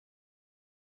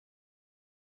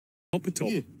Hopper-top.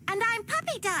 Yeah. And I'm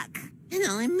Puppy Duck. And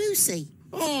I'm Moosey.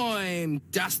 I'm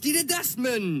Dusty the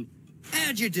Dustman.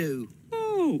 How'd you do?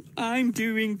 Oh, I'm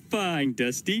doing fine,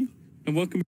 Dusty. And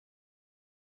welcome.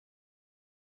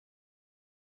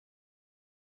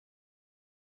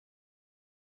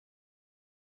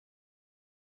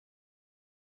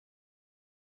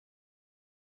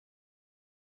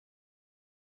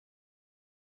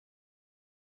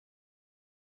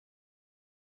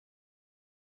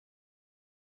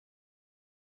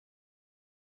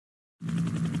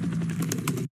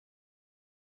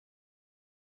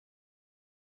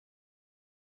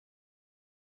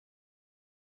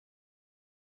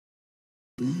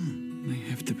 May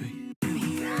have to be.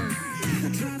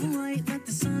 Travel light, let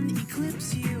the sun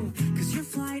eclipse you, 'cause your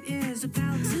flight is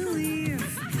about to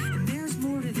leave. And there's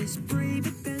more to this brave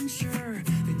adventure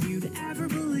than you'd ever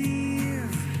believe.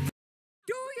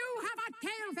 Do you have a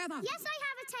tail feather? Yes, I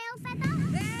have a tail feather.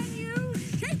 Then you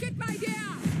shake it, my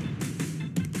dear.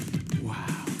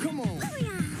 Wow. Come on. Oh,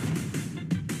 yeah.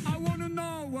 I want to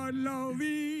know what love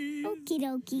is. Okie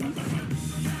dokie.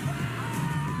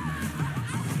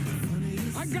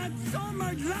 I got so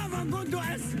much love, I'm going to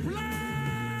explode.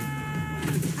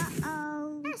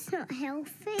 Uh-oh. That's not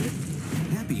healthy.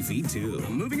 Happy Feet 2.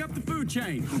 Moving up the food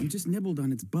chain. You just nibbled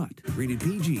on its butt. Rated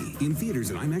PG. In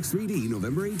theaters and IMAX 3D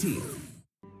November 18th.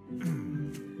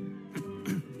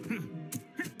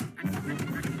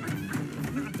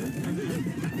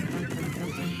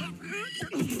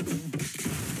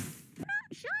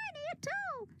 Shiny at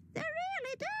all. They're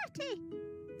really dirty.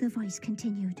 The voice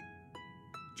continued.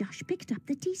 Josh picked up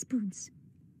the teaspoons.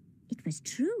 It was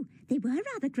true. They were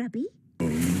rather grubby.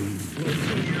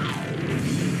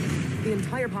 The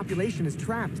entire population is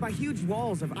trapped by huge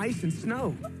walls of ice and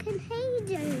snow. What can he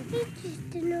do? He's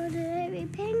just an ordinary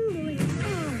penguin.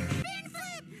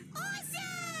 Flip!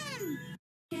 Awesome!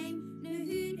 Game, no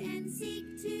hoot and seek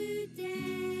today.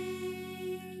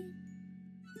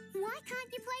 Why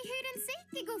can't you play hide and seek,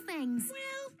 Giggle Fangs?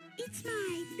 Well, it's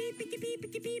my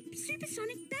beep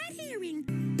supersonic bird hearing.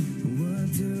 What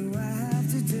do I have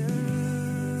to do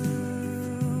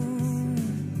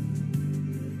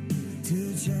to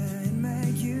try and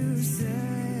make you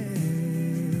say,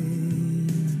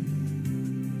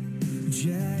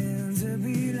 trying to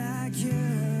be like you?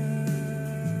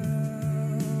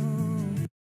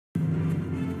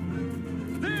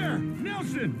 There,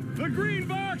 Nelson, the green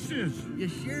boxes. You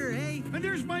sure, eh? And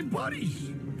there's my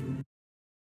buddies.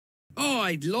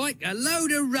 I'd like a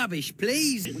load of rubbish,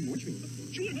 please.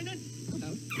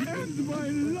 And my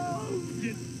love.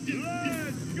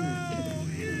 Let's go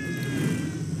in.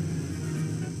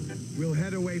 We'll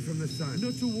head away from the sun.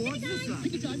 No, towards the sun.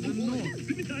 The north.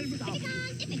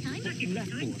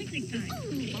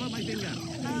 Follow my finger.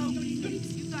 Oh,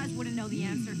 you guys wouldn't know the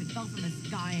answer if it fell from the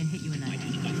sky and hit you in the head.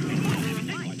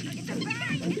 It's a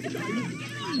bag!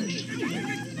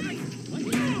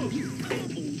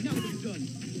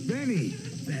 Benny!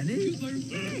 Benny?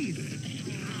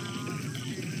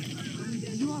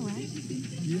 You all right?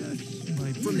 Yes,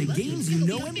 my From the games you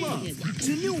know and love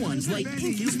to new ones like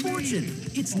Inky's Fortune,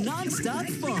 it's non-stop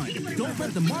fun. Don't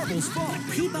let the marbles fall.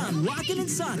 Keep on rocking and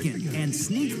socking and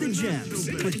sneak the gems.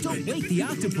 But don't wake the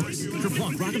octopus.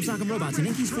 Kerplunk, Rock'em Sock'em Robots, and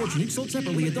Inky's Fortune, each sold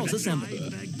separately, adults assembled.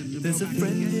 There's a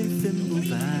friend in Thimble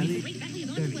Valley.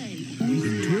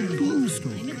 Into a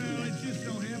beanstalk.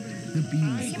 The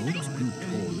beanstalks grew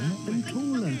taller and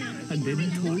taller, and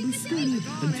then taller still,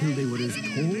 until they were as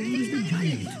tall as the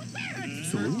giant.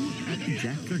 So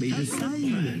Jack made a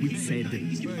sign which said,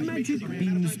 "Magic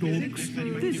beanstalks,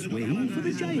 this way for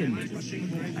the giant."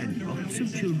 And lots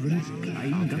of children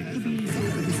climbed up the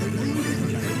beanstalk beside the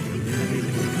giant.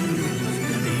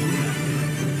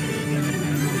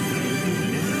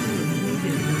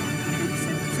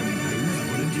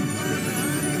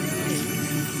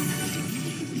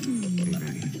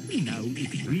 Now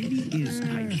it really is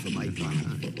time for my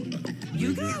drama.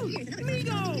 You go! Me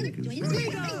go! Me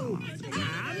go!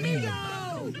 Ah, me go!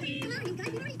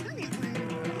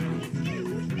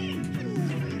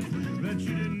 Bet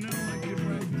you didn't know I could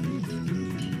ride.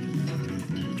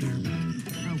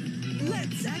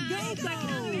 Let's go!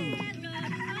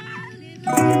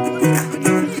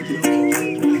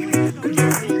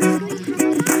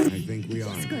 I think we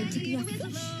are. It's going to be a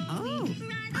fish. Oh,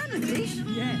 I'm a fish.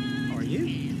 Yeah. Are you?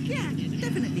 Yeah,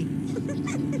 definitely.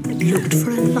 He looked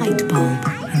for a light bulb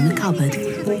in the cupboard,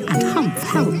 and Humph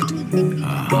helped.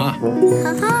 Aha.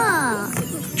 Ha-ha!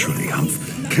 Truly, Humph,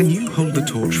 can you hold the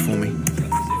torch for me?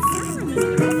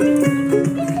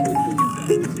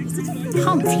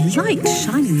 Humph liked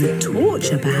shining the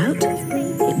torch about.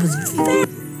 It was very...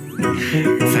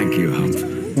 Thank you, Humph.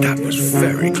 That was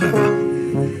very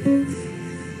clever.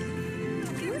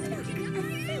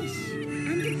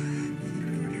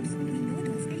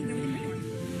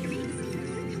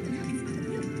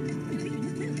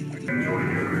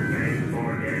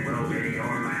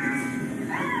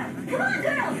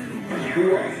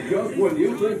 to us just when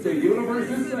you think the universe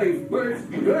is safe. It's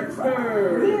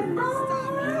Dexter!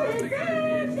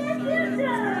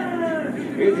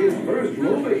 In his first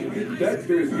movie,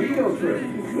 Dexter's Video Trip.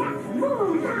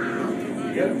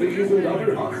 Get these and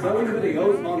other hot-selling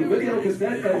videos on video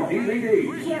cassette and DVD.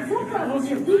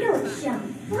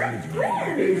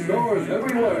 In stores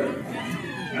everywhere.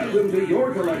 Add them to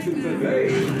your collection today.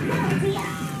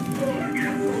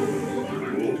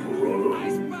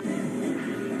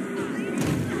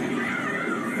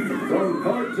 From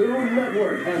Cartoon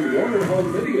Network and Warner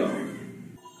Home Video.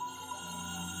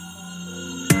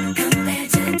 Compared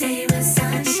to the day with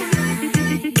sunshine,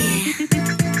 yeah.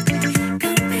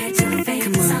 Compared to the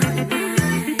famous on the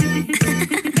mind.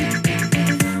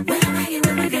 When I'm hanging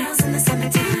with my girls in the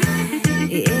summertime,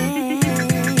 yeah.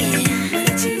 When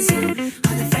I choose you,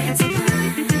 all the friends of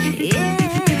mine, yeah.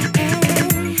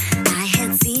 I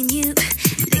had seen you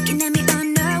looking at me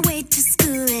on our way to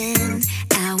school, and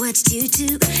I watched you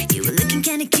too. You were looking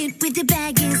kinda cute with your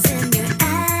baggies in your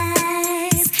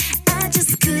eyes. I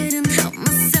just couldn't help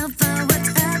myself. I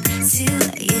walked up to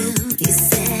you. You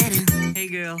said, "Hey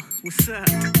girl, what's up?"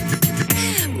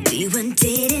 We went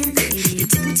dating. You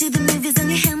took me to the movies and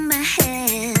you held my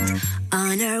hand.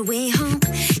 On our way home,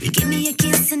 you gave me a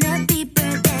kiss and a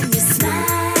beeper, then you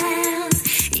smiled.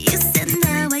 You said,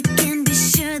 "Now I can be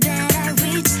sure that I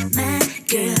reached my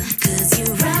girl, 'cause you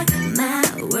rock my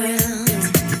world."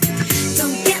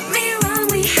 Don't get me wrong,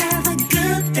 we have a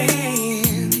good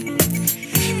thing.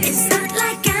 It's not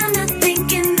like I'm not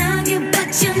thinking of you, but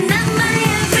you're not my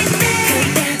everything.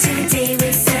 Compared to the day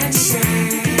with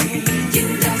sunshine, you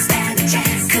don't stand a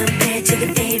chance. Compared to the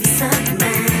favorite song of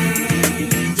mine,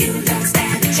 you don't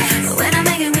stand a chance. When I'm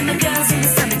hanging with my girls in the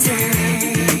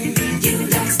summertime, you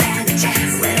don't stand a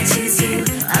chance. When I choose you,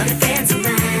 all the fans of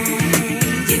mine,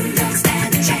 you don't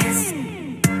stand a chance.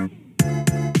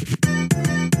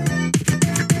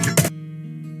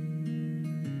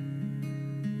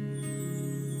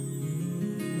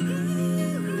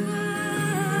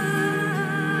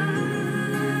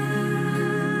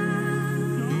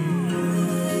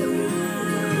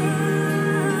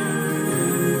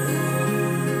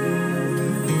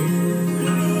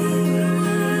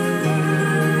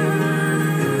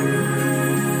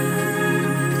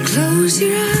 Close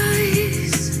your eyes.